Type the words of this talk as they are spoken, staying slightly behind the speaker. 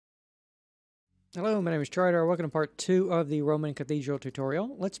Hello, my name is Trydar. Welcome to part 2 of the Roman Cathedral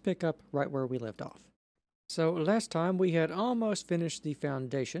tutorial. Let's pick up right where we left off. So last time we had almost finished the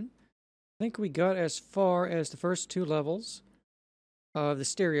foundation. I think we got as far as the first 2 levels of the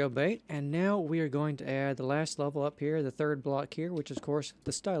stereo bait, and now we are going to add the last level up here, the 3rd block here, which is of course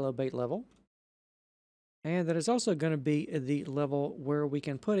the stylo bait level. And that is also going to be the level where we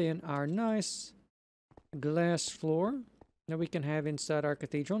can put in our nice glass floor that we can have inside our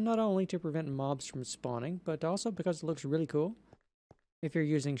cathedral, not only to prevent mobs from spawning, but also because it looks really cool if you're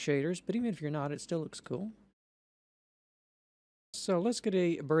using shaders, but even if you're not, it still looks cool. So let's get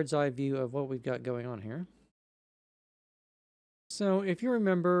a bird's eye view of what we've got going on here. So if you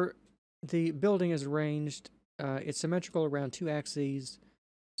remember, the building is arranged, it's symmetrical around 2 axes.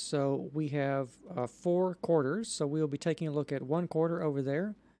 So we have 4 quarters, so we'll be taking a look at 1 quarter over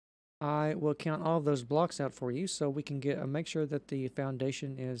there. I will count all of those blocks out for you so we can get make sure that the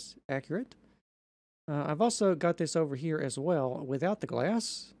foundation is accurate. I've also got this over here as well without the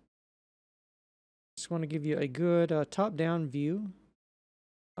glass. Just want to give you a good top-down view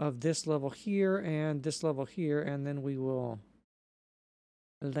of this level here and this level here, and then we will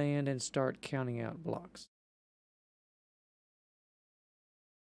land and start counting out blocks.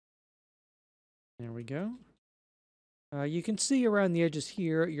 There we go. You can see around the edges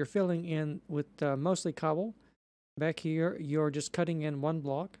here, you're filling in with mostly cobble. Back here, you're just cutting in 1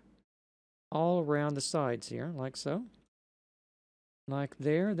 block all around the sides here, like so. Like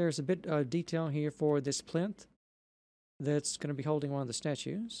there. There's a bit of detail here for this plinth that's going to be holding one of the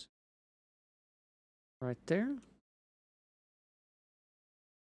statues. Right there.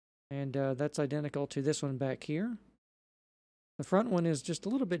 And that's identical to this one back here. The front one is just a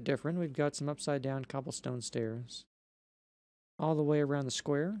little bit different. We've got some upside down cobblestone stairs all the way around the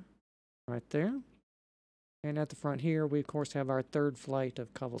square, right there. And at the front here, we of course have our 3rd flight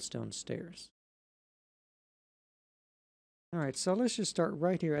of cobblestone stairs. Alright, so let's just start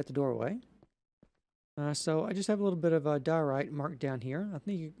right here at the doorway. So I just have a little bit of diorite marked down here. I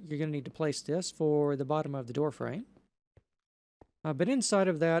think you're going to need to place this for the bottom of the door frame. But inside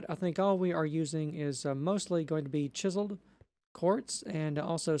of that, I think all we are using is mostly going to be chiseled quartz and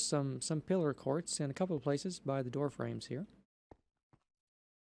also some pillar quartz in a couple of places by the door frames here.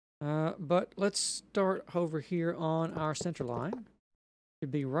 But let's start over here on our center line.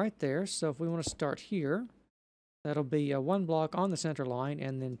 Should be right there. So if we want to start here, that'll be 1 block on the center line,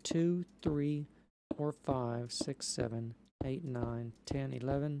 and then 2, 3, 4, 5, 6, 7, 8, 9, 10,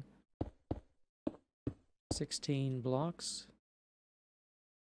 11, 16 blocks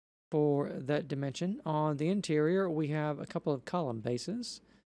for that dimension. On the interior, we have a couple of column bases.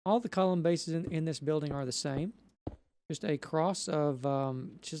 All the column bases in this building are the same. Just a cross of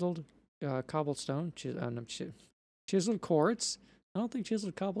chiseled cobblestone, chiseled quartz. I don't think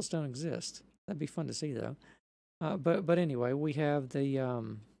chiseled cobblestone exists. That'd be fun to see, though. But anyway, we have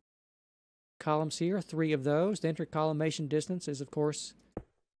the columns here, 3 of those. The intercolumnation distance is, of course,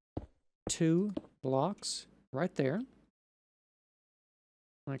 2 blocks right there.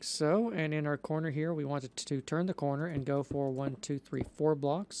 Like so. And in our corner here, we want to turn the corner and go for 1, 2, 3, 4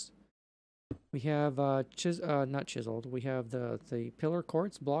 blocks. We have not chiseled. We have the pillar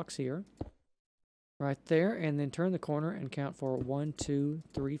quartz blocks here, right there, and then turn the corner and count for 1, 2,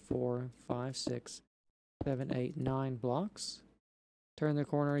 3, 4, 5, 6, 7, 8, 9 blocks. Turn the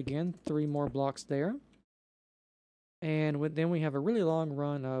corner again, 3 more blocks there, and then we have a really long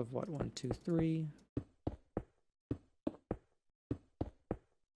run of what, 1, 2, 3.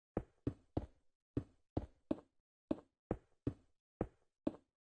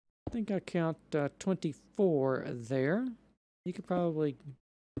 I think I count 24 there. You could probably,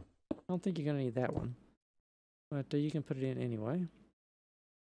 I don't think you're going to need that one, but you can put it in anyway.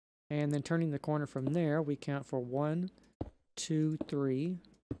 And then turning the corner from there, we count for 1, 2, 3,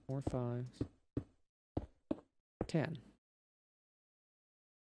 4, 5, 10.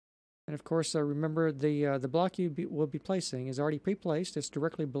 And of course, remember the block you will be placing is already pre-placed. It's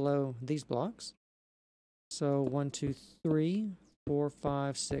directly below these blocks. So 1, 2, 3, 4,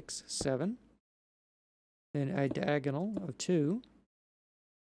 5, 6, 7. Then a diagonal of 2.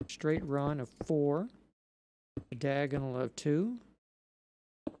 Straight run of 4. A diagonal of 2.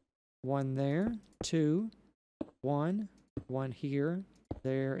 1 there. 2. 1. 1 here.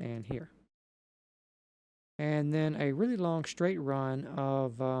 There and here. And then a really long straight run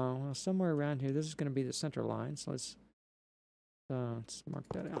of well, somewhere around here. This is going to be the center line. So let's mark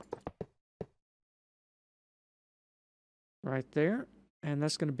that out. Right there. And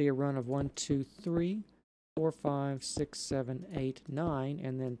that's going to be a run of 1, 2, 3, 4, 5, 6, 7, 8, 9,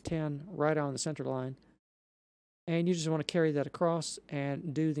 and then 10 right on the center line. And you just want to carry that across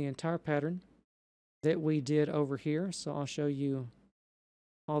and do the entire pattern that we did over here. So I'll show you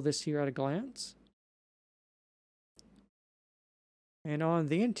all this here at a glance. And on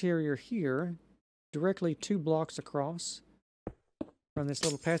the interior here, directly 2 blocks across from this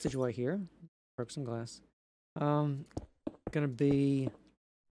little passageway here, broke some glass, gonna be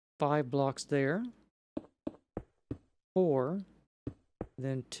 5 blocks there, 4,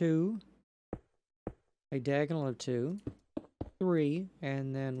 then 2, a diagonal of 2, 3,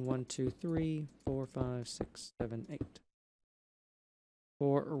 and then 1, 2, 3, 4, 5, 6, 7, 8.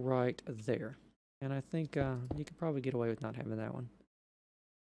 4 right there. And I think you could probably get away with not having that one.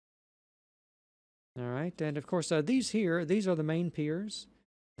 Alright, and of course these are the main piers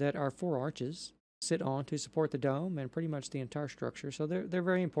that our 4 arches sit on to support the dome and pretty much the entire structure. So they're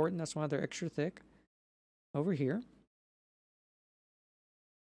very important. That's why they're extra thick over here.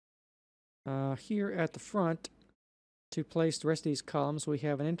 Here at the front, to place the rest of these columns, we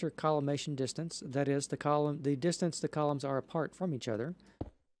have an intercolumnation distance. That is, the distance the columns are apart from each other.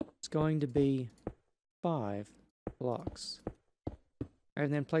 It's going to be 5 blocks.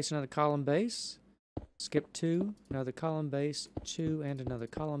 And then place another column base. Skip 2, another column base, 2, and another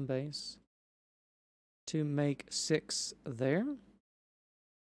column base to make 6 there.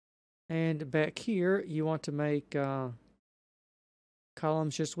 And back here, you want to make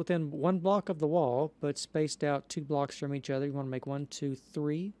columns just within 1 block of the wall, but spaced out 2 blocks from each other. You want to make 1, 2,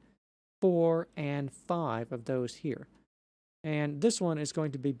 3, 4, and 5 of those here. And this one is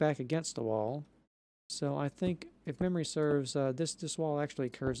going to be back against the wall. So I think, if memory serves, this wall actually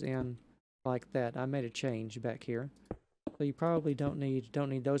curves in like that. I made a change back here. So you probably don't need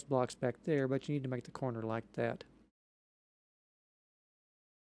those blocks back there, but you need to make the corner like that.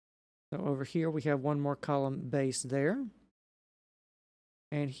 So over here we have 1 more column base there.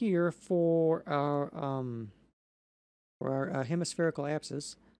 And here for our hemispherical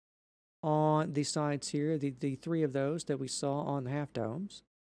apses on the sides here, the 3 of those that we saw on the half domes,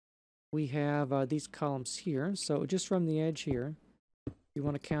 we have these columns here. So just from the edge here, you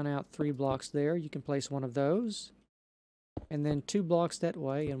want to count out 3 blocks there. You can place 1 of those. And then 2 blocks that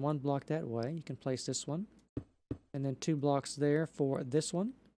way and 1 block that way. You can place this one. And then 2 blocks there for this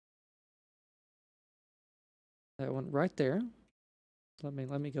one. That one right there. Let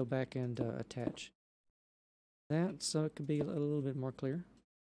me go back and attach that so it could be a little bit more clear.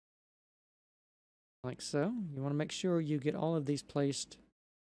 Like so. You want to make sure you get all of these placed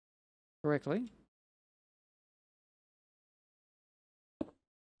correctly.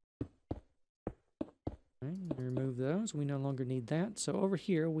 Okay, remove those. We no longer need that. So over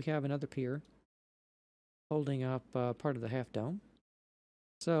here we have another pier holding up part of the half dome.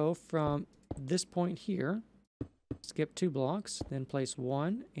 So from this point here, skip 2 blocks, then place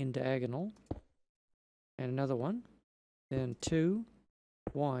 1 in diagonal, and another one, then 2,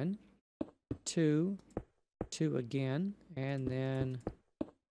 1, 2, 2 again, and then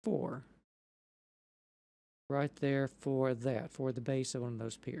 4. Right there for the base of one of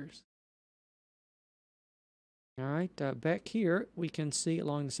those piers. Alright, back here we can see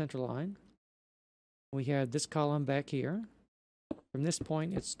along the center line, we have this column back here. From this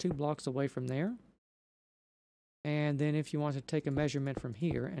point it's 2 blocks away from there. And then if you want to take a measurement from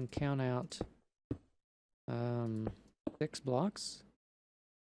here and count out 6 blocks,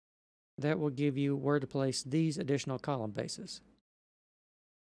 that will give you where to place these additional column bases.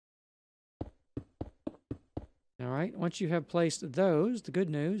 Alright, once you have placed those, the good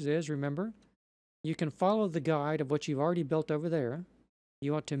news is, remember, you can follow the guide of what you've already built over there.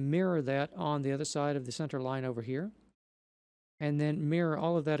 You want to mirror that on the other side of the center line over here. And then mirror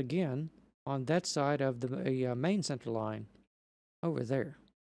all of that again on that side of the main center line over there.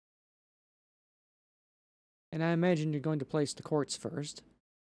 And I imagine you're going to place the quartz first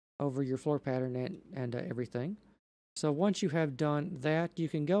over your floor pattern and everything. So once you have done that, you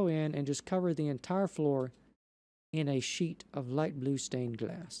can go in and just cover the entire floor in a sheet of light blue stained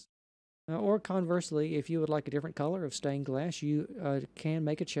glass. Or conversely, if you would like a different color of stained glass, you can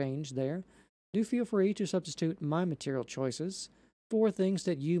make a change there. Do feel free to substitute my material choices for things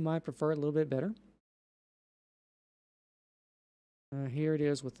that you might prefer a little bit better. Here it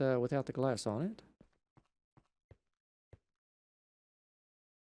is without the glass on it.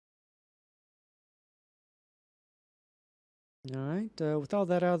 Alright, with all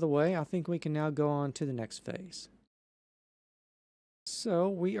that out of the way, I think we can now go on to the next phase. So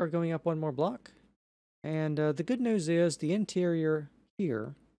we are going up 1 more block, and the good news is the interior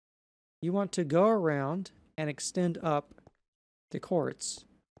here, you want to go around and extend up the quartz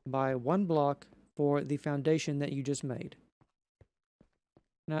by 1 block for the foundation that you just made.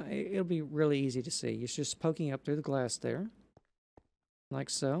 Now it'll be really easy to see. It's just poking up through the glass there, like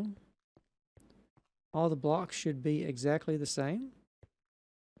so. All the blocks should be exactly the same.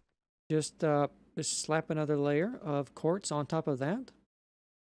 Just slap another layer of quartz on top of that.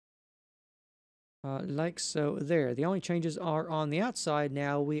 Like so there. The only changes are on the outside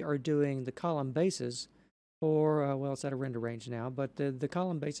now. We are doing the column bases for, well, it's at a render range now, but the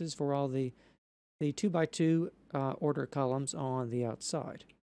column bases for all the 2x2 order columns on the outside.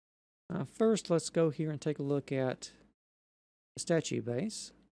 First, let's go here and take a look at the statue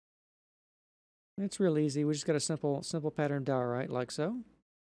base. It's real easy. We just got a simple pattern diorite like so.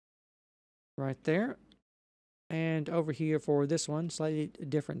 Right there. And over here for this one, slightly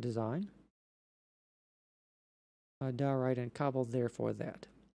different design. Diorite and cobble there for that.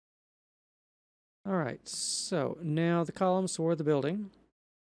 Alright, so now the columns for the building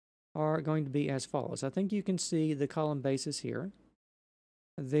are going to be as follows. I think you can see the column bases here.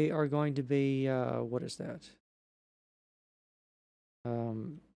 They are going to be, what is that?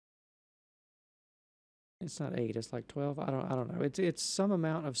 It's not 8, it's like 12. I don't know. It's some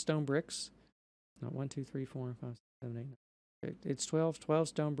amount of stone bricks. No, 1, 2, 3, 4, 5, 6, 7, 8. It's 12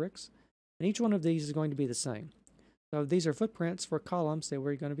 stone bricks. And each one of these is going to be the same. So these are footprints for columns that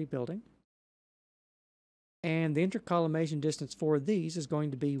we're going to be building. And the intercolumnation distance for these is going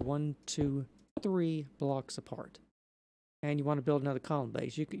to be 1, 2, 3 blocks apart. And you want to build another column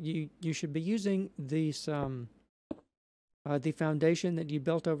base. You should be using these the foundation that you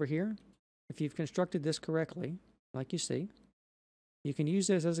built over here. If you've constructed this correctly, like you see, you can use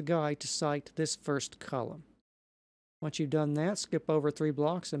this as a guide to site this first column. Once you've done that, skip over 3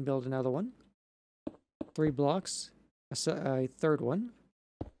 blocks and build another one. 3 blocks, a third one.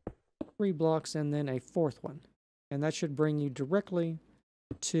 3 blocks, and then a 4th one. And that should bring you directly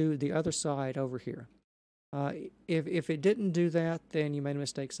to the other side over here. If it didn't do that, then you made a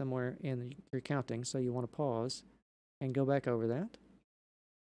mistake somewhere in your counting, so you want to pause and go back over that.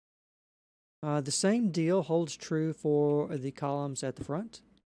 The same deal holds true for the columns at the front.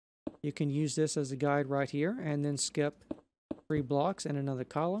 You can use this as a guide right here, and then skip 3 blocks and another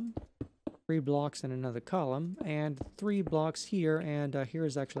column, 3 blocks and another column, and 3 blocks here, and here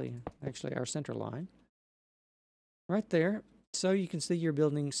is actually our center line. Right there, so you can see you're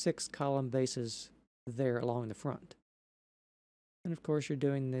building 6 column bases there along the front. And of course you're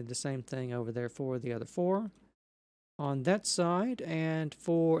doing the same thing over there for the other 4 on that side, and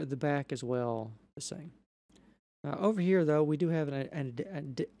for the back as well, the same. Over here though, we do have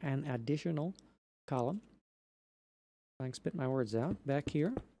an additional column. I can spit my words out. Back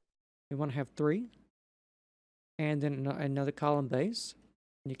here, we want to have 3, and then another column base.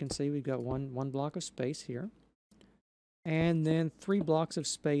 You can see we've got one block of space here, and then 3 blocks of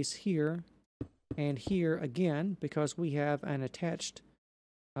space here and here again, because we have an attached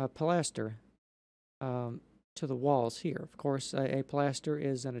pilaster to the walls here. Of course, a pilaster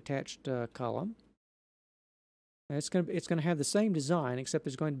is an attached column. It's going to have the same design, except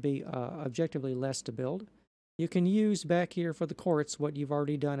it's going to be objectively less to build. You can use back here for the quartz what you've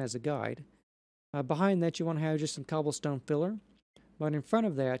already done as a guide. Behind that, you want to have just some cobblestone filler, but in front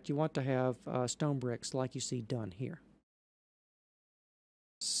of that, you want to have stone bricks like you see done here.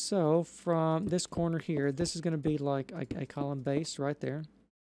 So from this corner here, this is going to be like a column base right there,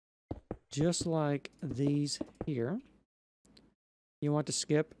 just like these here. You want to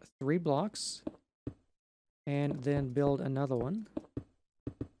skip 3 blocks and then build another one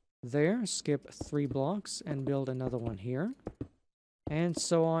there, skip 3 blocks and build another one here, and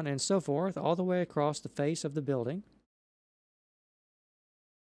so on and so forth all the way across the face of the building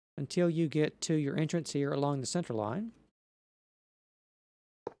until you get to your entrance here along the center line.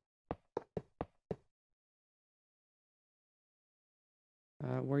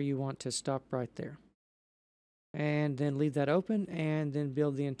 Where you want to stop right there, and then leave that open, and then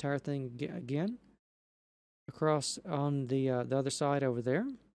build the entire thing again across on the other side over there.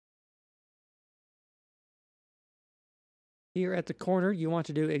 Here at the corner, you want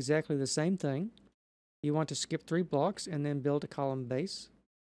to do exactly the same thing. You want to skip 3 blocks and then build a column base,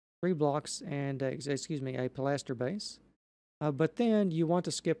 3 blocks and a pilaster base. But then you want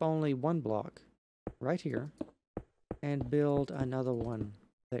to skip only 1 block right here and build another one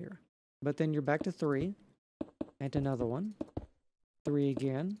there. But then you're back to 3 and another one, 3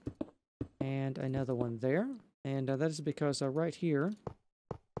 again, and another one there. And that is because right here,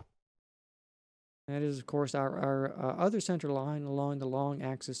 that is of course our other center line along the long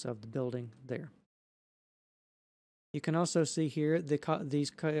axis of the building there. You can also see here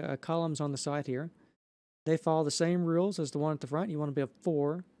these columns on the side here. They follow the same rules as the one at the front. You want to build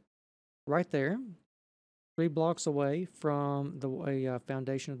 4 right there, 3 blocks away from the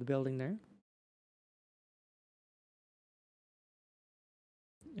foundation of the building there.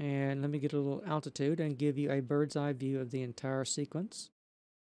 And let me get a little altitude and give you a bird's eye view of the entire sequence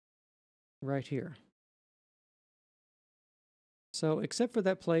right here. So except for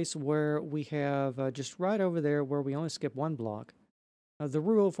that place where we have just right over there where we only skip one block, the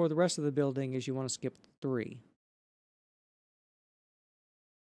rule for the rest of the building is you want to skip 3.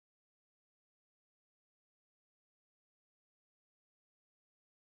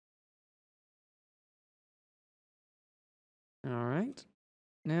 All right.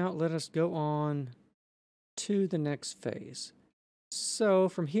 Now let us go on to the next phase. So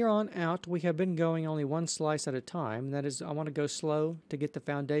from here on out, we have been going only one slice at a time. That is, I want to go slow to get the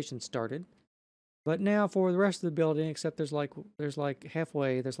foundation started. But now for the rest of the building, except there's like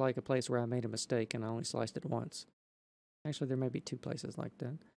halfway, there's like a place where I made a mistake and I only sliced it once. Actually, there may be 2 places like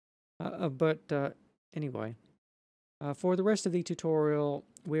that. Anyway, for the rest of the tutorial,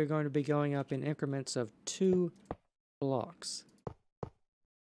 we're going to be going up in increments of 2 blocks.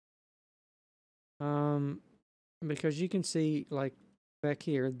 Because you can see, like, back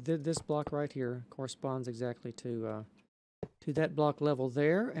here, this block right here corresponds exactly to that block level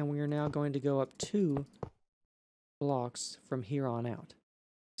there, and we are now going to go up 2 blocks from here on out.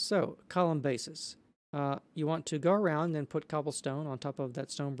 So, column bases. You want to go around and put cobblestone on top of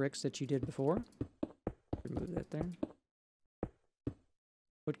that stone bricks that you did before. Remove that there.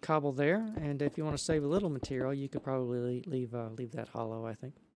 Put cobble there, and if you want to save a little material, you could probably leave that hollow, I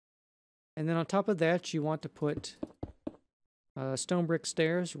think. And then on top of that, you want to put stone brick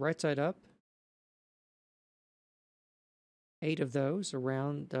stairs right side up. 8 of those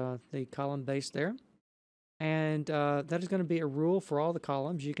around the column base there. And that is going to be a rule for all the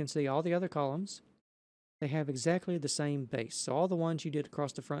columns. You can see all the other columns, they have exactly the same base. So all the ones you did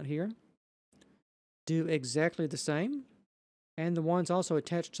across the front here do exactly the same. And the ones also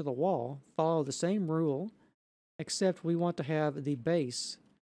attached to the wall follow the same rule, except we want to have the base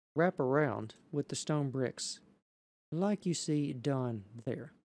wrap around with the stone bricks, like you see done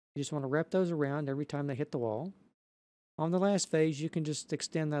there. You just want to wrap those around every time they hit the wall. On the last phase, you can just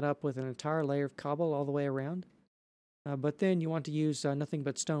extend that up with an entire layer of cobble all the way around. But then you want to use nothing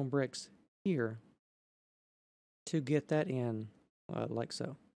but stone bricks here to get that in, like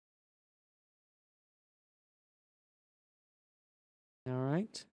so. All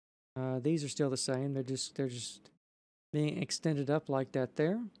right. These are still the same. They're just being extended up like that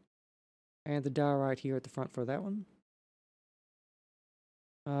there. And the diorite here at the front for that one.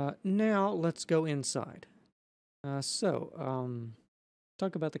 Now let's go inside. Talk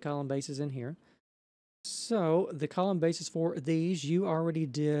about the column bases in here. So the column bases for these, you already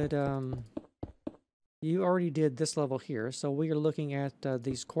did this level here. So we are looking at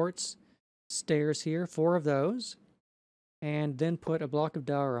these quartz stairs here, 4 of those, and then put a block of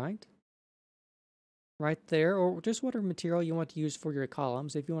diorite right there, or just whatever material you want to use for your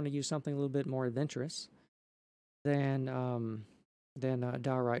columns. If you want to use something a little bit more adventurous, then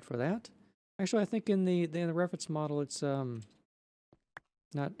diorite for that. Actually, I think in the reference model, it's not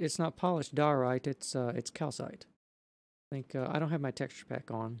polished diorite. It's calcite. I think I don't have my texture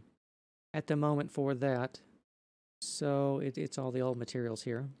pack on at the moment for that, so it's all the old materials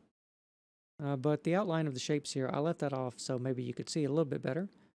here. But the outline of the shapes here, I left that off so maybe you could see it a little bit better.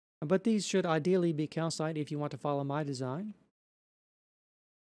 But these should ideally be calcite if you want to follow my design.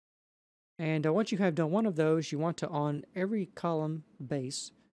 And once you have done one of those, you want to, on every column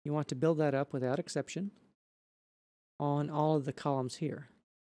base, you want to build that up without exception on all of the columns here.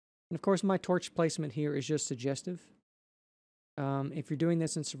 And of course, my torch placement here is just suggestive. If you're doing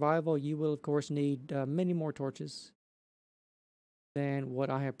this in survival, you will of course need many more torches than what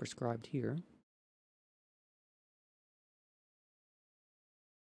I have prescribed here.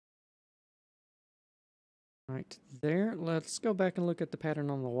 Right there. Let's go back and look at the pattern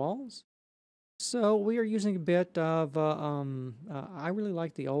on the walls. So we are using a bit of, I really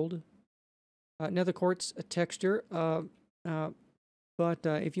like the old nether quartz texture, but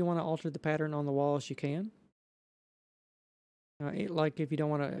if you want to alter the pattern on the walls, you can. Like if you don't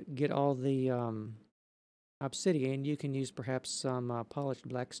want to get all the obsidian, you can use perhaps some polished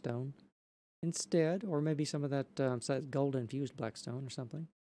blackstone instead, or maybe some of that gold infused blackstone or something.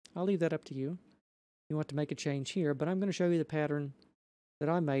 I'll leave that up to you. You want to make a change here, but I'm going to show you the pattern that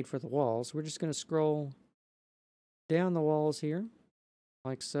I made for the walls. We're just going to scroll down the walls here,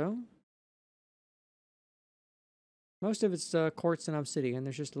 like so. Most of it's quartz and obsidian.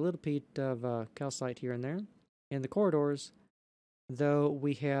 There's just a little bit of calcite here and there. In the corridors, though,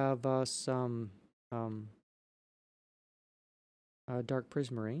 we have some dark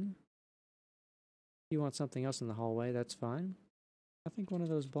prismarine. If you want something else in the hallway, that's fine. I think one of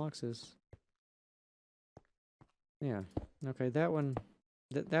those blocks is... Yeah, okay, that one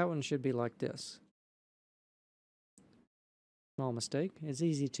That one should be like this. Small mistake. It's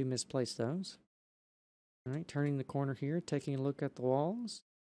easy to misplace those. All right, turning the corner here, taking a look at the walls.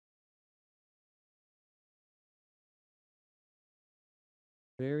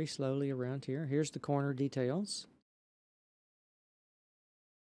 Very slowly around here. Here's the corner details.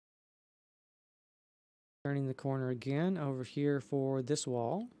 Turning the corner again over here for this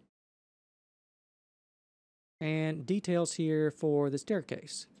wall. And details here for the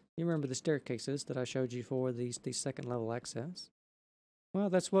staircase. You remember the staircases that I showed you for the second level access. Well,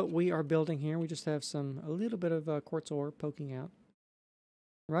 that's what we are building here. We just have a little bit of quartz ore poking out.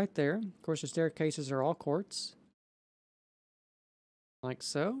 Right there. Of course, the staircases are all quartz. Like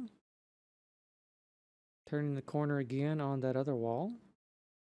so. Turning the corner again on that other wall.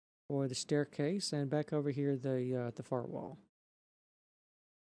 For the staircase, and back over here the far wall.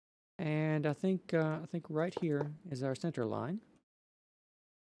 And I think right here is our center line.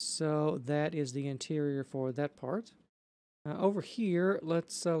 So that is the interior for that part. Over here,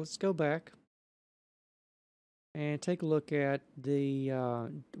 let's go back and take a look at the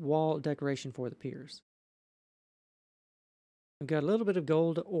wall decoration for the piers. We've got a little bit of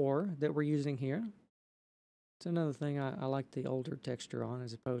gold ore that we're using here. It's another thing I like the older texture on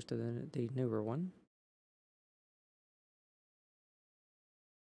as opposed to the newer one.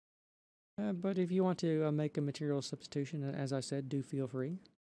 But if you want to make a material substitution, as I said, do feel free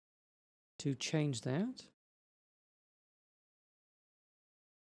to change that.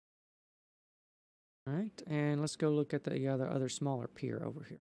 All right, and let's go look at the other smaller pier over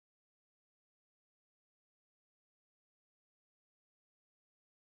here.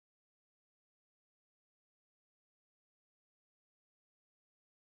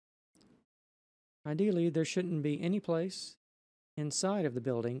 Ideally, there shouldn't be any place inside of the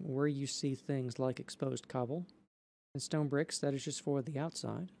building where you see things like exposed cobble and stone bricks. That is just for the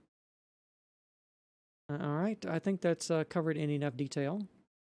outside. All right, I think that's covered in enough detail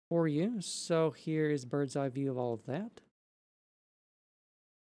for you. So here is a bird's eye view of all of that.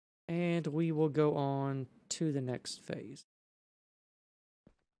 And we will go on to the next phase.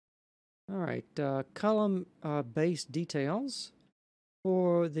 All right, column base details.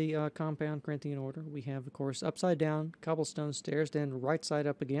 For the compound Corinthian order, we have, of course, upside down cobblestone stairs, then right side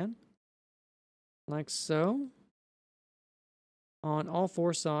up again, like so, on all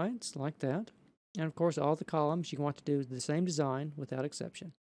four sides, like that. And, of course, all the columns, you want to do the same design without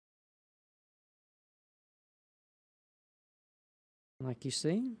exception. Like you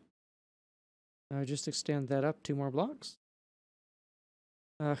see. Just extend that up 2 more blocks.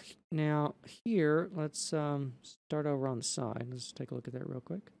 Now, here, let's start over on the side. Let's take a look at that real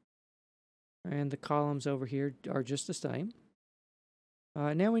quick. And the columns over here are just the same.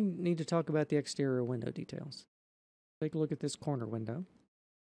 Now we need to talk about the exterior window details. Take a look at this corner window.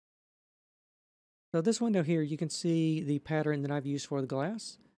 So this window here, you can see the pattern that I've used for the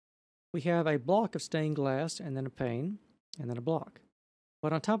glass. We have a block of stained glass, and then a pane, and then a block.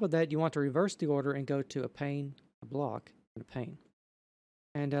 But on top of that, you want to reverse the order and go to a pane, a block, and a pane.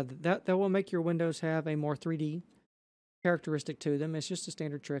 And that will make your windows have a more 3D characteristic to them. It's just a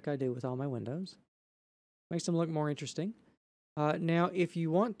standard trick I do with all my windows. Makes them look more interesting. Now, if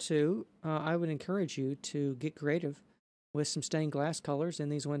you want to, I would encourage you to get creative with some stained glass colors in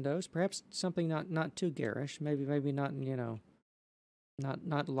these windows. Perhaps something not too garish. Maybe not, you know,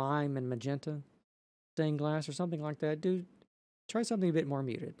 not lime and magenta stained glass or something like that. Try something a bit more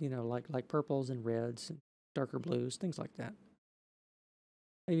muted, you know, like purples and reds and darker blues, things like that.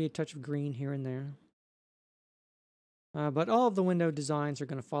 Maybe a touch of green here and there. But all of the window designs are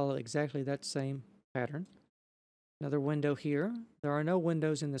going to follow exactly that same pattern. Another window here. There are no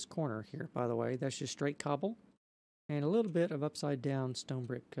windows in this corner here, by the way. That's just straight cobble. And a little bit of upside down stone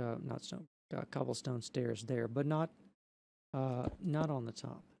brick, cobblestone stairs there, but not on the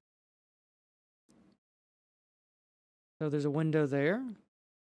top. So there's a window there,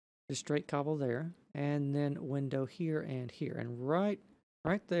 just straight cobble there, and then window here and here. And right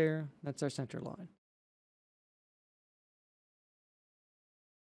there, that's our center line.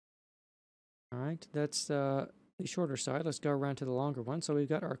 All right, that's the shorter side. Let's go around to the longer one. So we've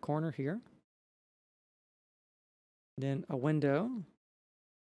got our corner here. Then a window.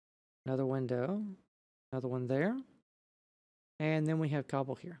 Another window. Another one there. And then we have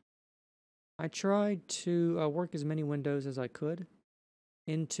cobble here. I tried to work as many windows as I could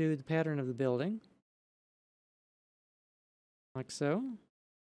into the pattern of the building. Like so.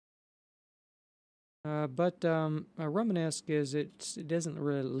 But Romanesque it doesn't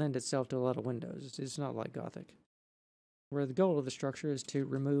really lend itself to a lot of windows. It's not like Gothic, where the goal of the structure is to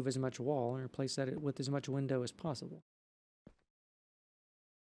remove as much wall and replace that with as much window as possible.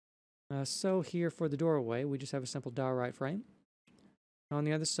 So here for the doorway, we just have a simple diorite frame. On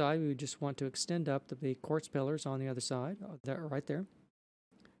the other side, we just want to extend up the quartz pillars on the other side, right there.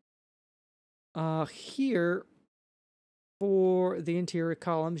 Here, for the interior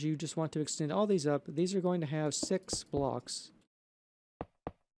columns, you just want to extend all these up. These are going to have 6 blocks.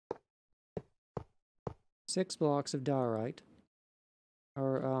 6 blocks of diorite.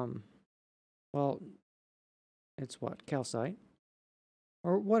 Or, well, it's what? Calcite.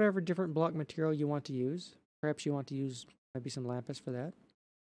 Or whatever different block material you want to use. Perhaps you want to use maybe some lapis for that.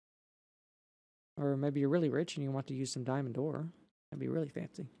 Or maybe you're really rich and you want to use some diamond ore. That'd be really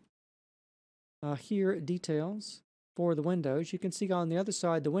fancy. Here, details for the windows. You can see on the other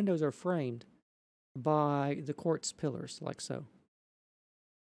side, the windows are framed by the quartz pillars, like so.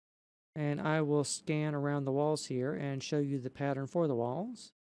 And I will scan around the walls here and show you the pattern for the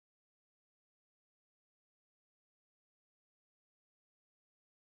walls.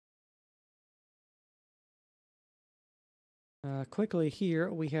 Quickly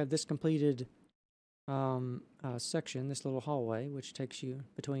here, we have this completed section, this little hallway, which takes you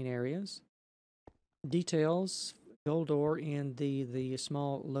between areas. Details, gold ore in the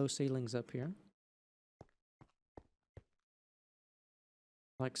small low ceilings up here.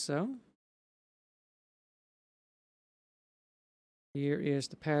 Like so. Here is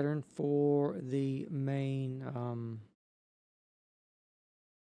the pattern for the main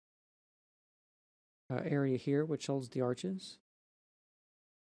area here, which holds the arches.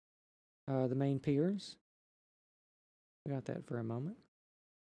 The main piers. We got that for a moment.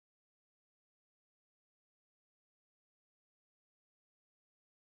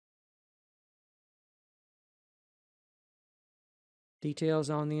 Details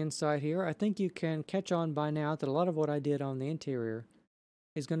on the inside here. I think you can catch on by now that a lot of what I did on the interior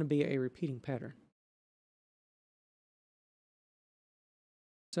is going to be a repeating pattern.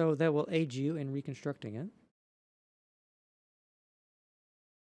 So that will aid you in reconstructing it.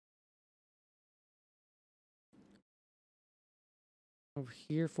 Over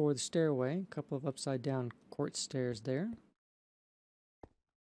here for the stairway, a couple of upside down quartz stairs there.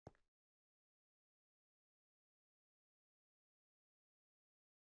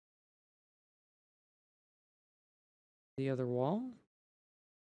 The other wall.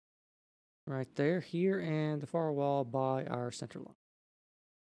 Right there, here, and the far wall by our center line.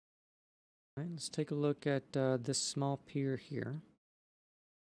 All right, let's take a look at this small pier here.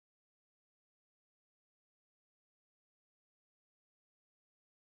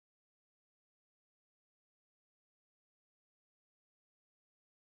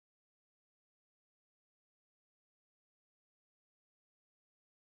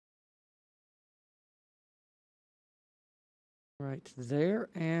 Right there,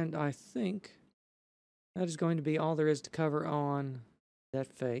 and I think that is going to be all there is to cover on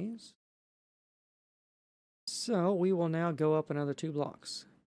that phase. So we will now go up another 2 blocks.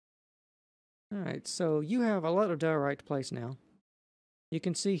 Alright, so you have a lot of diorite to place now. You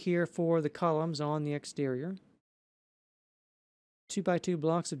can see here for the columns on the exterior. 2x2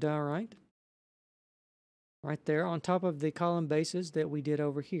 blocks of diorite. Right there on top of the column bases that we did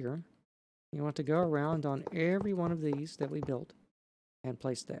over here. You want to go around on every one of these that we built and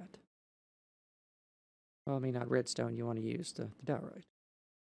place that. Well, I mean, not redstone, you want to use the diorite.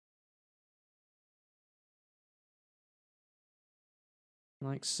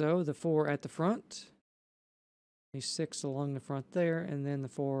 Like so, the 4 at the front, these 6 along the front there, and then the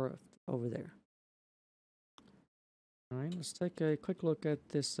 4 over there. Alright, let's take a quick look at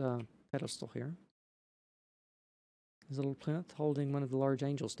this pedestal here. There's a little plinth holding one of the large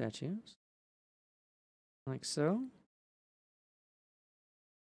angel statues. Like so.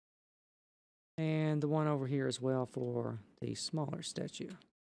 And the one over here as well for the smaller statue.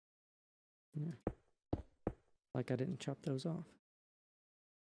 Yeah. Like I didn't chop those off.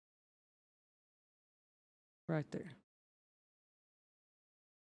 Right there.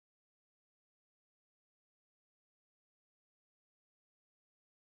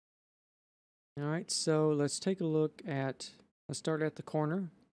 Alright, so let's take a look at, let's start at the corner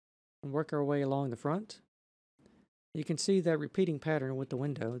and work our way along the front. You can see that repeating pattern with the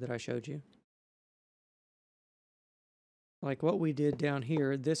window that I showed you. Like what we did down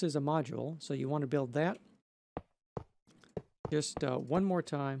here, this is a module, so you want to build that just one more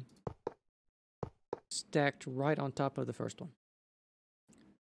time, stacked right on top of the first one.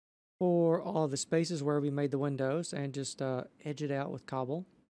 For all the spaces where we made the windows, and just edge it out with cobble.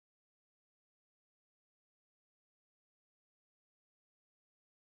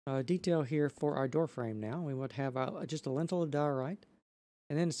 Detail here for our door frame now. We would have just a lintel of diorite,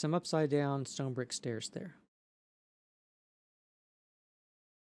 and then some upside down stone brick stairs there.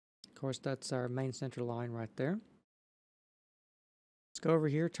 course, that's our main center line right there. Let's go over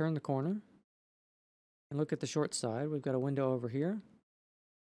here, turn the corner, and look at the short side. We've got a window over here,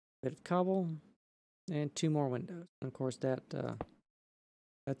 a bit of cobble, and 2 more windows. And of course,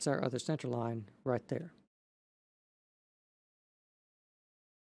 that's our other center line right there.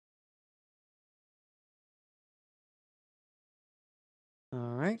 All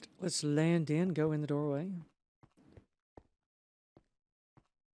right, let's land in, go in the doorway.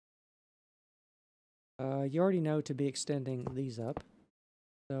 You already know to be extending these up,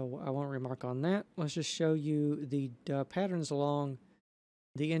 so I won't remark on that. Let's just show you the patterns along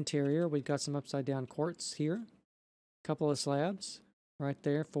the interior. We've got some upside down quartz here, a couple of slabs right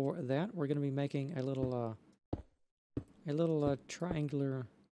there for that. We're going to be making a little triangular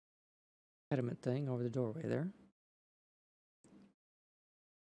pediment thing over the doorway there.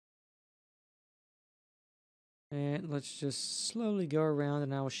 And let's just slowly go around,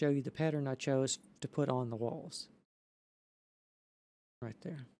 and I will show you the pattern I chose to put on the walls. Right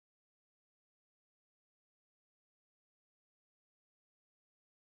there.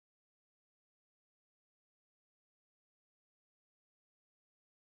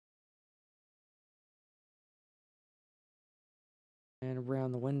 And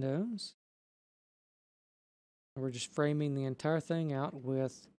around the windows. We're just framing the entire thing out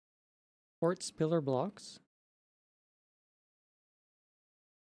with quartz pillar blocks.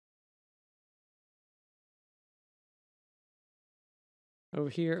 Over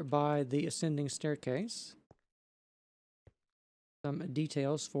here by the ascending staircase, some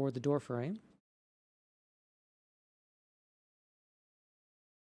details for the door frame.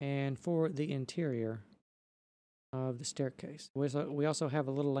 And for the interior of the staircase. We also have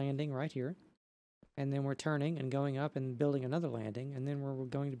a little landing right here. And then we're turning and going up and building another landing. And then we're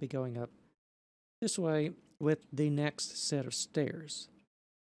going to be going up this way with the next set of stairs.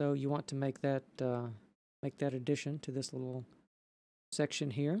 So you want to make that addition to this little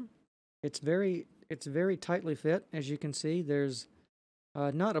section here. It's very tightly fit, as you can see. There's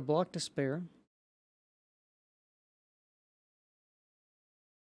not a block to spare.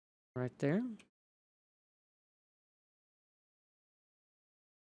 Right there.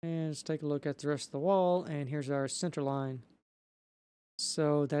 And let's take a look at the rest of the wall, and here's our center line.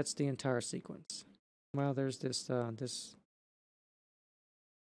 So that's the entire sequence. Well, there's this this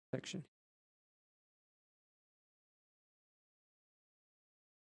section.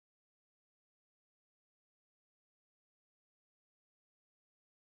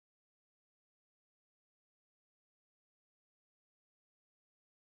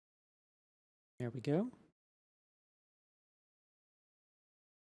 There we go.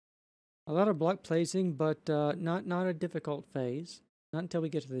 A lot of block placing, but not a difficult phase. Not until we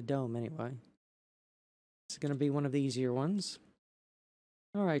get to the dome, anyway. It's going to be one of the easier ones.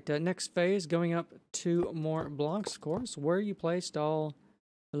 All right, next phase, going up 2 more blocks, of course. Where you placed all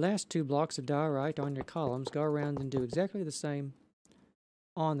the last 2 blocks of diorite on your columns, go around and do exactly the same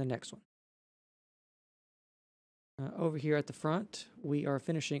on the next one. Over here at the front, we are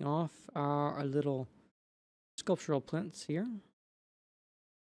finishing off our little sculptural plinths here.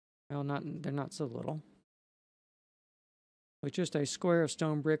 Well, they're not so little. With just a square of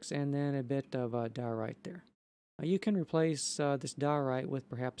stone bricks and then a bit of diorite there. You can replace this diorite with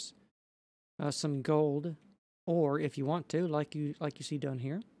perhaps some gold, or if you want to, like you see done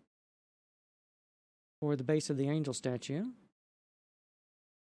here, for the base of the angel statue.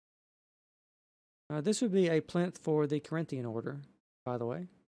 This would be a plinth for the Corinthian order, by the way.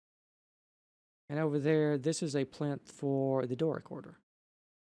 And over there, this is a plinth for the Doric order.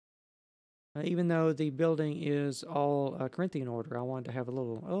 Even though the building is all Corinthian order, I wanted to have a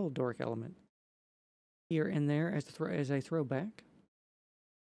little Doric element here and there as a throwback.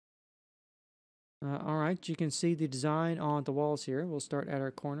 All right, you can see the design on the walls here. We'll start at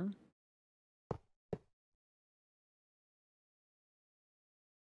our corner.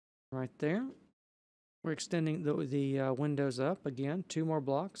 Right there. We're extending the windows up again, 2 more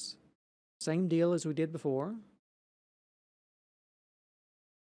blocks. Same deal as we did before.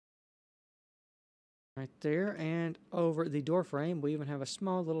 Right there, and over the door frame, we even have a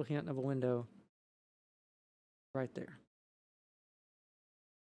small little hint of a window right there.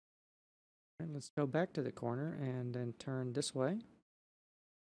 And let's go back to the corner and then turn this way.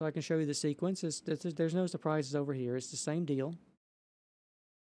 So I can show you the sequence. There's no surprises over here. It's the same deal.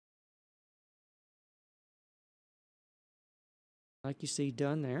 Like you see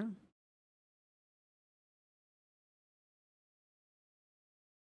done there.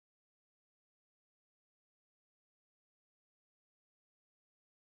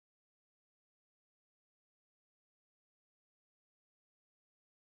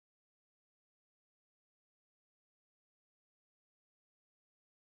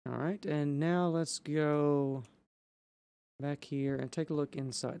 Alright, and now let's go back here and take a look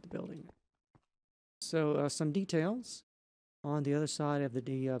inside the building. So, some details on the other side of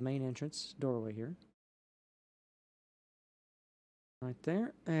the main entrance doorway here. Right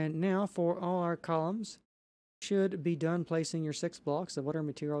there. And now for all our columns, should be done placing your 6 blocks of whatever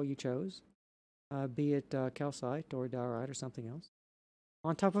material you chose, be it calcite or diorite or something else.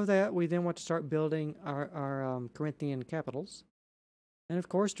 On top of that, we then want to start building our Corinthian capitals. And of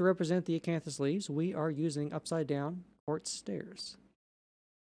course, to represent the acanthus leaves, we are using upside down quartz stairs.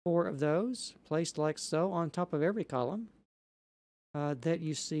 4 of those placed like so on top of every column that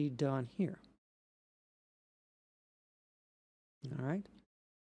you see done here. All right.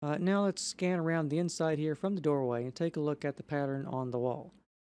 Now let's scan around the inside here from the doorway and take a look at the pattern on the wall.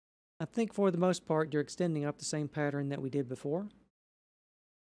 I think for the most part you're extending up the same pattern that we did before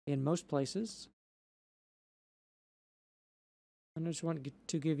in most places. And I just want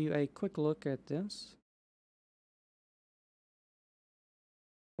to give you a quick look at this.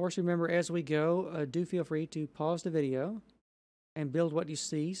 Of course, remember as we go, do feel free to pause the video and build what you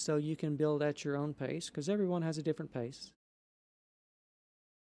see so you can build at your own pace, because everyone has a different pace.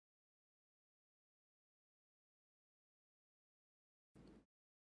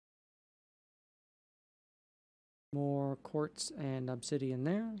 More quartz and obsidian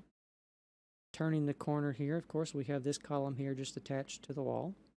there. Turning the corner here, of course, we have this column here just attached to the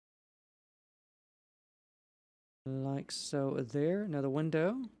wall. Like so there. Another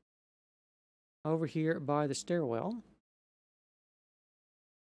window. Over here by the stairwell.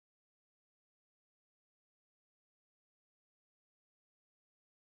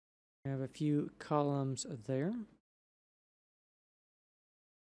 We have a few columns there.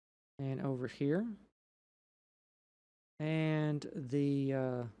 And over here. And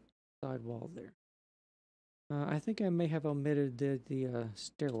the side wall there. I think I may have omitted the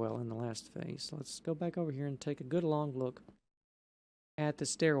stairwell in the last phase. So let's go back over here and take a good long look at the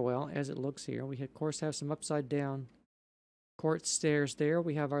stairwell as it looks here. We of course have some upside down quartz stairs there.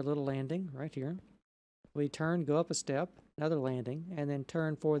 We have our little landing right here. We turn, go up a step, another landing, and then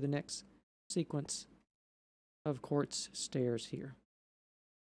turn for the next sequence of quartz stairs here.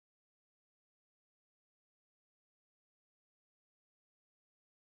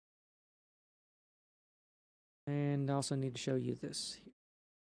 And I also need to show you this here.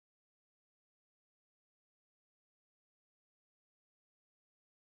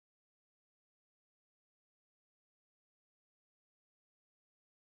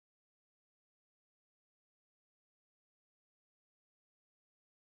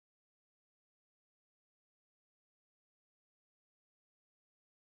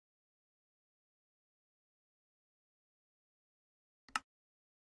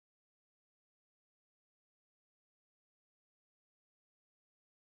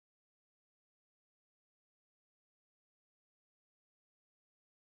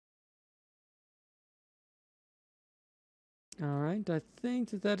 Alright, I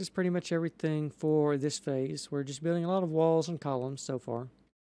think that is pretty much everything for this phase. We're just building a lot of walls and columns so far.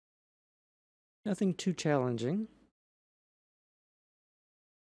 Nothing too challenging.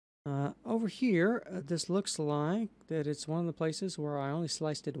 Over here, this looks like that it's one of the places where I only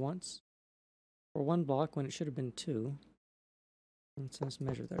sliced it once. For 1 block when it should have been 2. Let's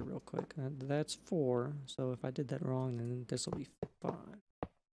measure that real quick. That's 4, so if I did that wrong, then this will be 5.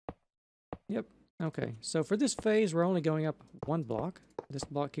 Yep. Okay, so for this phase, we're only going up 1 block, this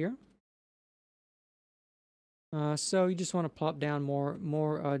block here. So you just want to plop down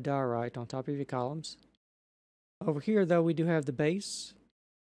more diorite on top of your columns. Over here, though, we do have the base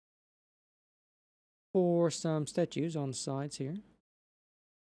for some statues on the sides here.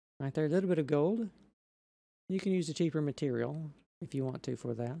 Right there, a little bit of gold. You can use a cheaper material if you want to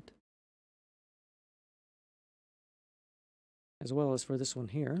for that. As well as for this one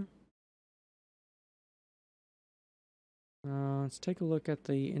here. Let's take a look at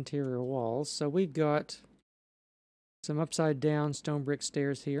the interior walls. So we've got some upside down stone brick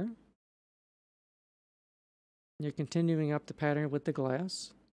stairs here. You're continuing up the pattern with the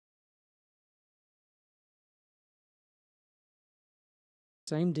glass.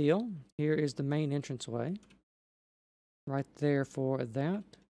 Same deal. Here is the main entranceway. Right there for that.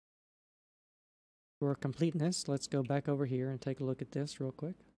 For completeness, let's go back over here and take a look at this real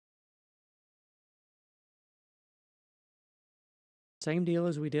quick. Same deal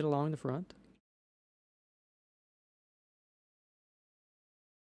as we did along the front.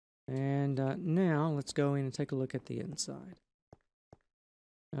 And now let's go in and take a look at the inside.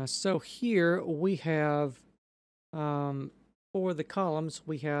 So here we have, for the columns,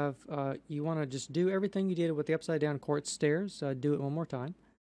 we have, you want to just do everything you did with the upside down quartz stairs. Do it one more time.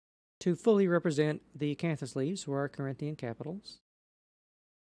 to fully represent the acanthus leaves, or our Corinthian capitals,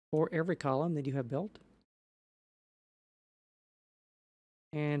 for every column that you have built.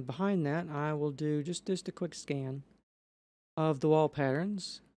 And behind that, I will do just a quick scan of the wall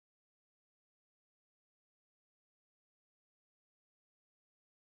patterns.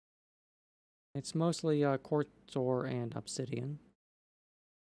 It's mostly quartz ore and obsidian.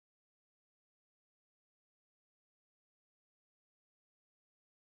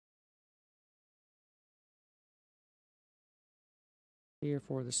 Here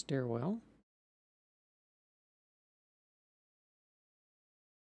for the stairwell.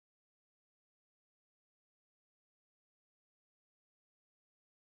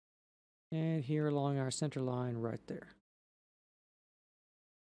 And here along our center line right there.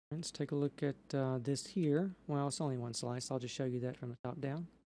 Let's take a look at this here. Well, it's only one slice. I'll just show you that from the top down.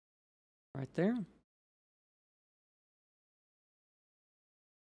 Right there.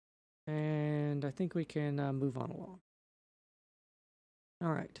 And I think we can move on along.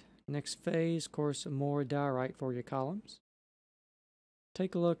 All right. Next phase, of course, more diorite for your columns.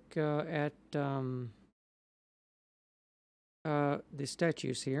 Take a look at the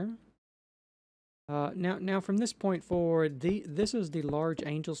statues here. Now from this point forward, this is the large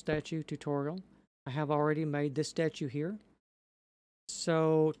angel statue tutorial. I have already made this statue here.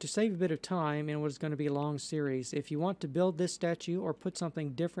 So to save a bit of time in what is going to be a long series, if you want to build this statue or put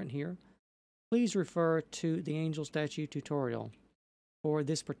something different here, please refer to the angel statue tutorial for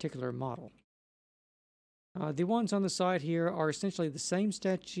this particular model. The ones on the side here are essentially the same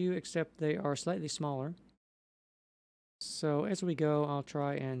statue, except they are slightly smaller. So as we go, I'll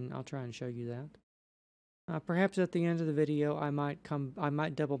try and show you that. Perhaps at the end of the video, I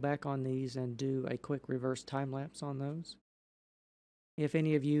might double back on these and do a quick reverse time lapse on those. If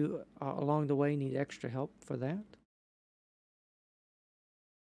any of you along the way need extra help for that.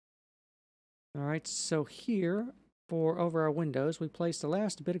 All right, so here for over our windows, we place the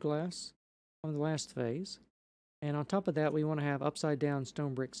last bit of glass on the last phase. And on top of that, we want to have upside down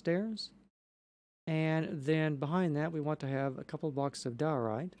stone brick stairs. And then behind that, we want to have a couple of blocks of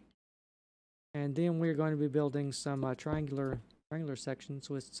diorite. And then we're going to be building some triangular sections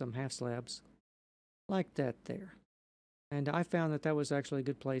with some half slabs like that there. And I found that was actually a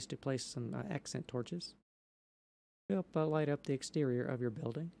good place to place some accent torches to help light up the exterior of your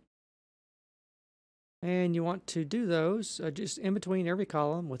building. And you want to do those just in between every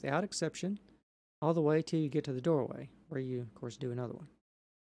column without exception, all the way till you get to the doorway, where you, of course, do another one.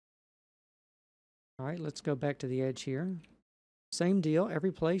 All right, let's go back to the edge here. Same deal,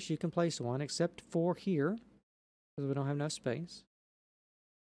 every place you can place one, except for here, because we don't have enough space.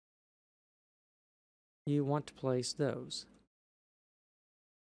 You want to place those.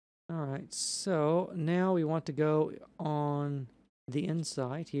 All right, so now we want to go on the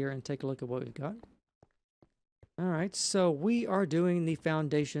inside here and take a look at what we've got. All right, so we are doing the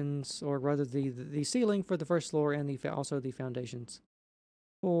foundations, or rather the ceiling for the first floor, and also the foundations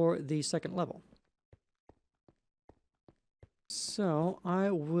for the second level. So I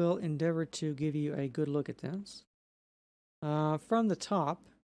will endeavor to give you a good look at this. From the top,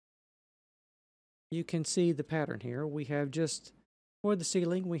 you can see the pattern here. We have just, for the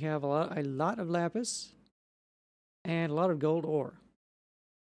ceiling, we have a lot of lapis and a lot of gold ore.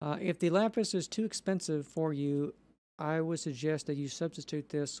 If the lapis is too expensive for you, I would suggest that you substitute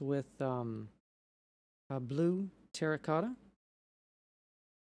this with a blue terracotta.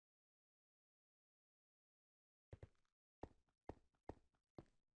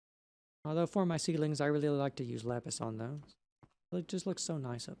 Although for my ceilings, I really like to use lapis on those. It just looks so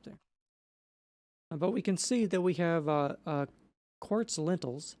nice up there. But we can see that we have quartz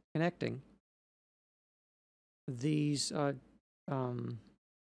lintels connecting these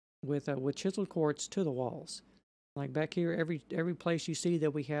with chiseled quartz to the walls. Like back here, every place you see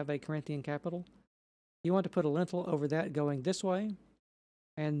that we have a Corinthian capital, you want to put a lintel over that going this way,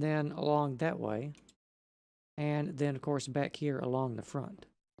 and then along that way, and then of course back here along the front.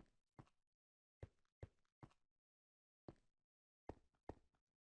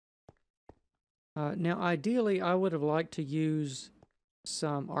 Now, ideally, I would have liked to use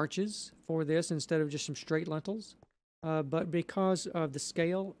some arches for this instead of just some straight lintels. But because of the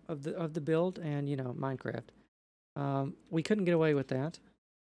scale of the build and, you know, Minecraft, we couldn't get away with that.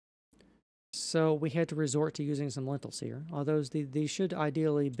 So we had to resort to using some lintels here. Although these should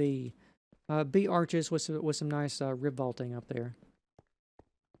ideally be arches with some nice rib vaulting up there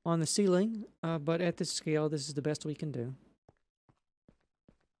on the ceiling. But at this scale, this is the best we can do.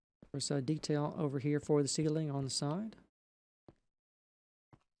 There's a detail over here for the ceiling on the side.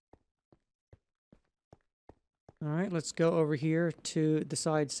 All right, let's go over here to the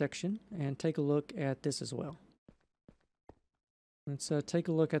side section and take a look at this as well. Let's take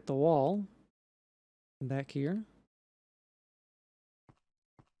a look at the wall back here.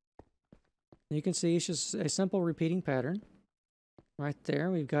 You can see it's just a simple repeating pattern. Right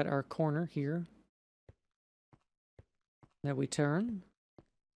there, we've got our corner here that we turn.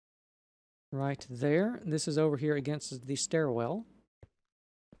 Right there, this is over here against the stairwell.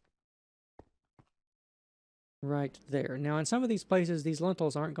 Right there. Now, in some of these places, these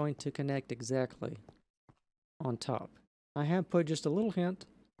lintels aren't going to connect exactly on top. I have put just a little hint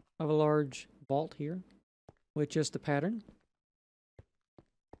of a large vault here with just the pattern.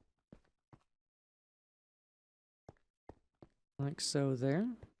 Like so there.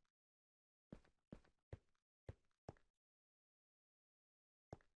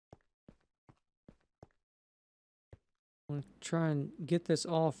 I'm going to try and get this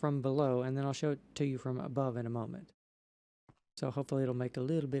all from below, and then I'll show it to you from above in a moment. So hopefully it'll make a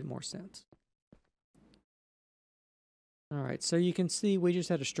little bit more sense. Alright, so you can see we just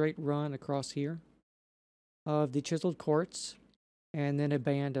had a straight run across here of the chiseled quartz and then a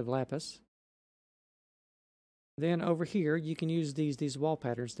band of lapis. Then over here you can use these wall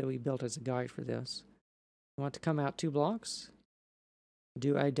patterns that we built as a guide for this. You want to come out 2 blocks,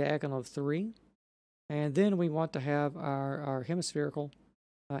 do a diagonal of 3, and then we want to have our hemispherical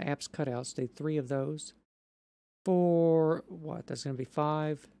apse cutouts, the 3 of those, for what? That's going to be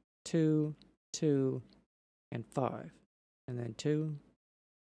 5, 2, 2, and 5. And then 2,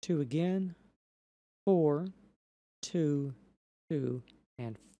 2 again, 4, 2, 2,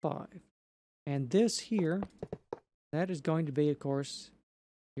 and 5. And this here, that is going to be, of course,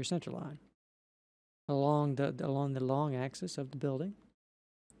 your center line along the long axis of the building.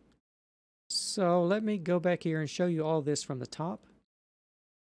 So let me go back here and show you all this from the top.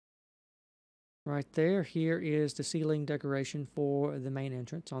 Right there, here is the ceiling decoration for the main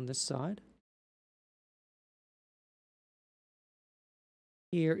entrance on this side.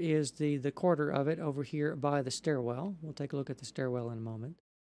 Here is the quarter of it over here by the stairwell. We'll take a look at the stairwell in a moment.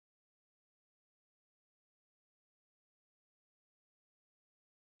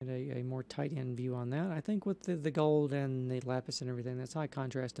 Get a more tight-end view on that. I think with the gold and the lapis and everything, that's high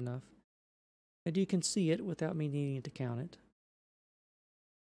contrast enough that you can see it without me needing to count it.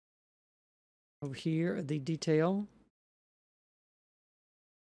 Over here, the detail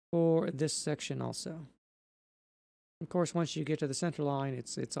for this section also. Of course, once you get to the center line,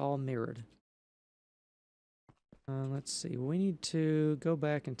 it's all mirrored. Let's see. We need to go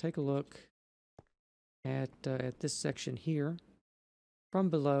back and take a look at this section here from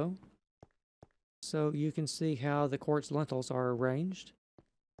below, so you can see how the quartz lintels are arranged.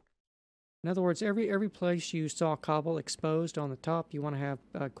 In other words, every place you saw cobble exposed on the top, you want to have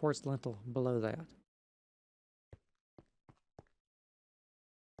a quartz lintel below that.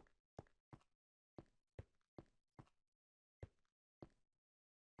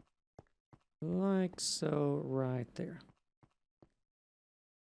 Like so, right there.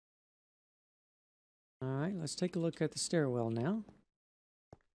 Alright, let's take a look at the stairwell now.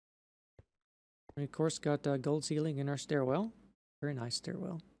 We, of course, got gold ceiling in our stairwell. Very nice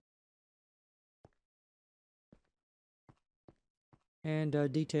stairwell.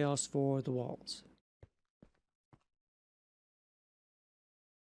 And details for the walls.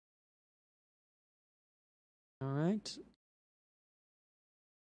 Alright.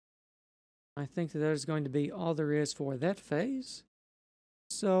 I think that is going to be all there is for that phase.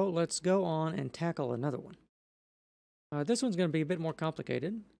 So let's go on and tackle another one. This one's going to be a bit more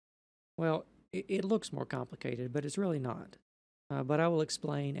complicated. Well, it looks more complicated, but it's really not. But I will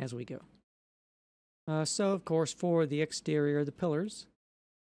explain as we go. So, of course, for the exterior, the pillars,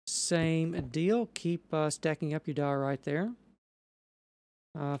 same deal. Keep stacking up your diorite there.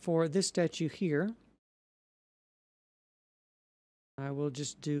 For this statue here, I will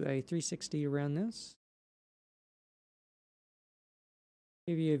just do a 360 around this.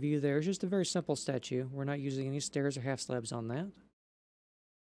 Give you a view there. It's just a very simple statue. We're not using any stairs or half slabs on that.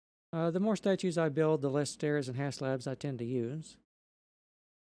 The more statues I build, the less stairs and half slabs I tend to use.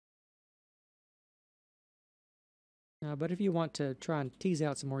 But if you want to try and tease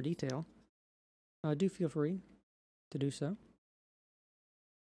out some more detail, do feel free to do so.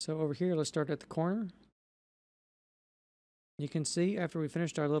 So over here, let's start at the corner. You can see after we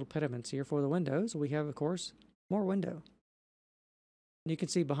finished our little pediments here for the windows, we have, of course, more window. You can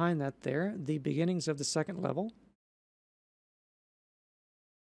see behind that there, the beginnings of the second level.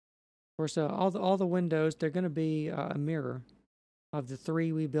 Of course, all the windows, they're going to be a mirror of the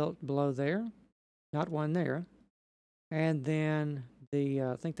 3 we built below there. Not one there. And then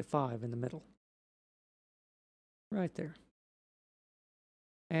I think the 5 in the middle. right there.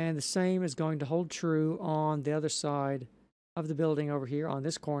 And the same is going to hold true on the other side of the building over here on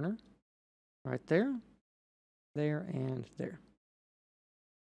this corner. Right there, there, and there.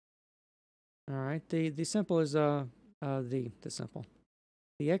 All right, the simple is the simple.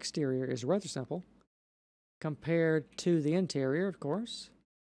 The exterior is rather simple compared to the interior, of course.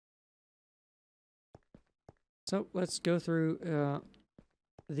 So let's go through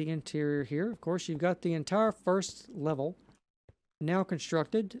the interior here. Of course, you've got the entire first level now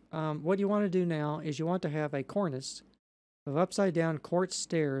constructed. What you want to do now is you want to have a cornice of upside down quartz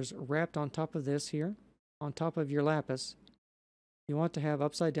stairs wrapped on top of this here, on top of your lapis. You want to have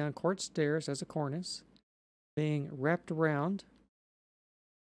upside down quartz stairs as a cornice being wrapped around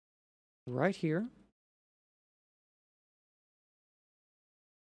right here.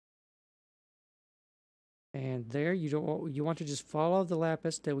 And there you want to just follow the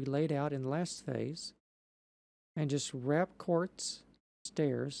lapis that we laid out in the last phase and just wrap quartz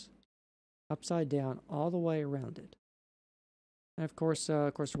stairs upside down all the way around it. And of course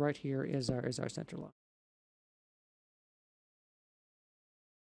right here is our center line.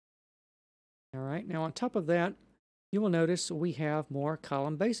 All right, now on top of that, you will notice we have more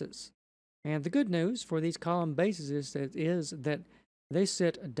column bases. And the good news for these column bases is that they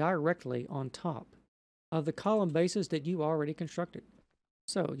sit directly on top of the column bases that you already constructed.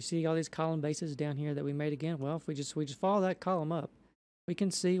 So you see all these column bases down here that we made again? Well, if we just follow that column up, we can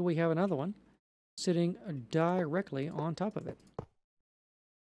see we have another one sitting directly on top of it.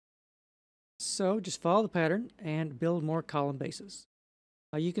 So just follow the pattern and build more column bases.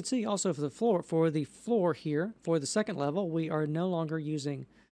 You can see also for the floor here, for the second level, we are no longer using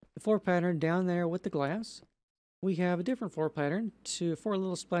the floor pattern down there with the glass. We have a different floor pattern for a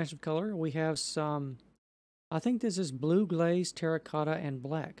little splash of color. We have some, I think this is blue glazed terracotta and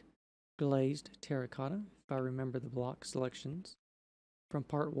black glazed terracotta, if I remember the block selections from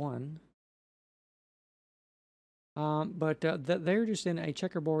part 1. But they're just in a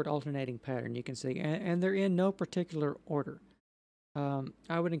checkerboard alternating pattern, you can see, and they're in no particular order.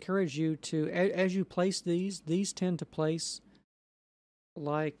 I would encourage you to, as you place these tend to place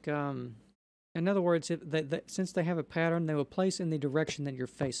like, in other words, since they have a pattern, they will place in the direction that you're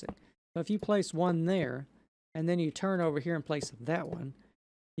facing. So if you place one there, and then you turn over here and place that one,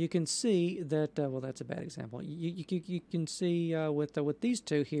 you can see that, well, that's a bad example. You can see with these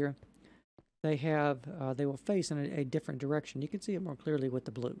two here, they will face in a different direction. You can see it more clearly with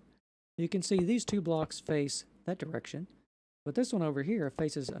the blue. You can see these two blocks face that direction, but this one over here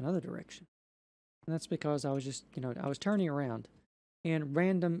faces another direction. And that's because I was just, I was turning around in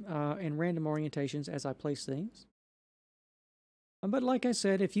random orientations as I place things. But like I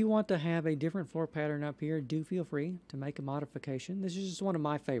said, if you want to have a different floor pattern up here, do feel free to make a modification. This is just one of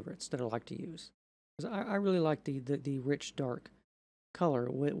my favorites that I like to use. Because I really like the rich dark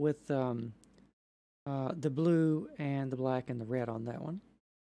color with the blue and the black and the red on that one.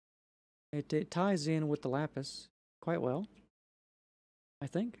 It ties in with the lapis quite well, I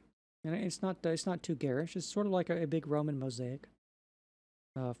think. And it's not too garish. It's sort of like a big Roman mosaic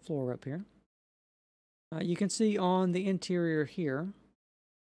floor up here. You can see on the interior here,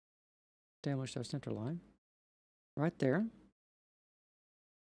 established our center line, right there.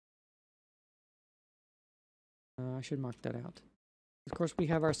 I should mark that out. Of course, we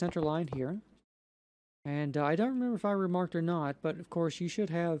have our center line here, and I don't remember if I remarked or not, but of course you should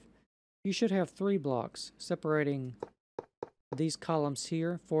have 3 blocks separating these columns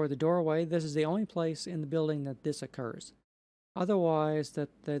here for the doorway. This is the only place in the building that this occurs. Otherwise,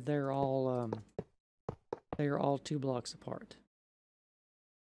 they're all 2 blocks apart.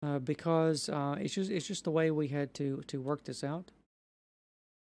 Because it's just the way we had to work this out.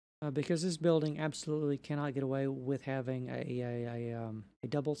 Because this building absolutely cannot get away with having a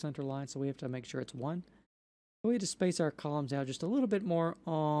double center line, so we have to make sure it's 1. So we have to space our columns out just a little bit more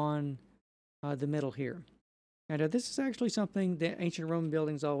on the middle here. And this is actually something that ancient Roman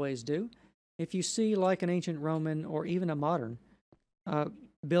buildings always do. If you see like an ancient Roman or even a modern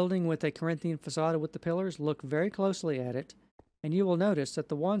building with a Corinthian facade with the pillars, look very closely at it, and you will notice that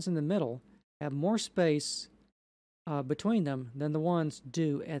the ones in the middle have more space between them than the ones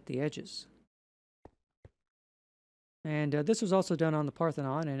do at the edges. And this was also done on the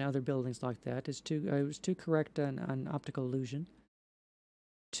Parthenon and other buildings like that. It was to correct an optical illusion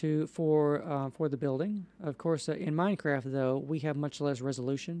for the building. Of course, in Minecraft, though, we have much less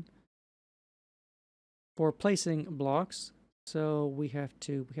resolution for placing blocks, so we have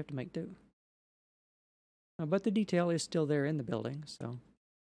to make do. But the detail is still there in the building, so.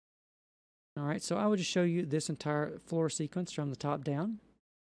 All right, so I will just show you this entire floor sequence from the top down.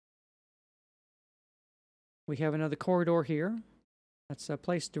 We have another corridor here. That's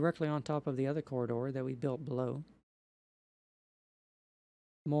placed directly on top of the other corridor that we built below.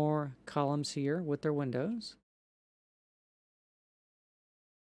 More columns here with their windows.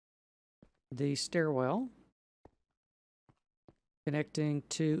 The stairwell connecting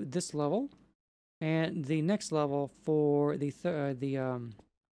to this level, and the next level for the third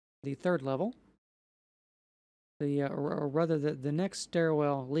level. Or rather, the next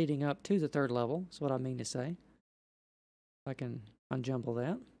stairwell leading up to the third level is what I mean to say. I can unjumble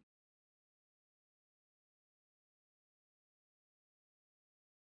that.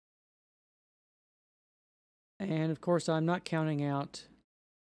 And of course, I'm not counting out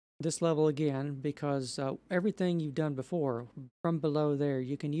this level again because everything you've done before from below there,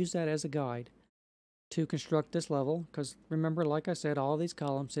 you can use that as a guide to construct this level. Because remember, like I said, all these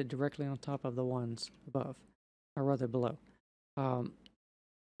columns sit directly on top of the ones above, or rather below.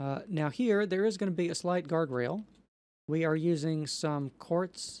 Now here, there is going to be a slight guardrail. We are using some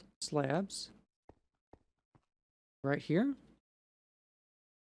quartz slabs right here,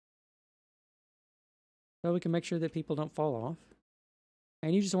 so we can make sure that people don't fall off.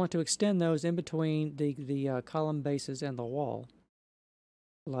 And you just want to extend those in between the column bases and the wall,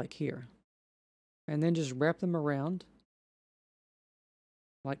 like here. And then just wrap them around,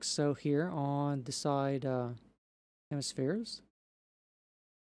 like so here on the side hemispheres.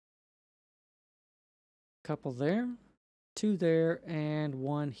 Couple there, 2 there, and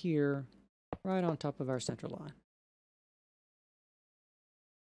 1 here, right on top of our center line.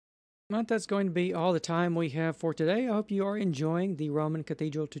 But that's going to be all the time we have for today. I hope you are enjoying the Roman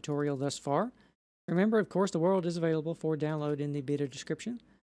Cathedral tutorial thus far. Remember, of course, the world is available for download in the video description.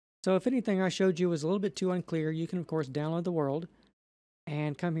 So if anything I showed you was a little bit too unclear, you can, of course, download the world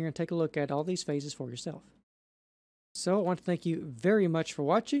and come here and take a look at all these phases for yourself. So I want to thank you very much for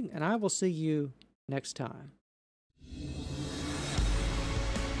watching, and I will see you next time.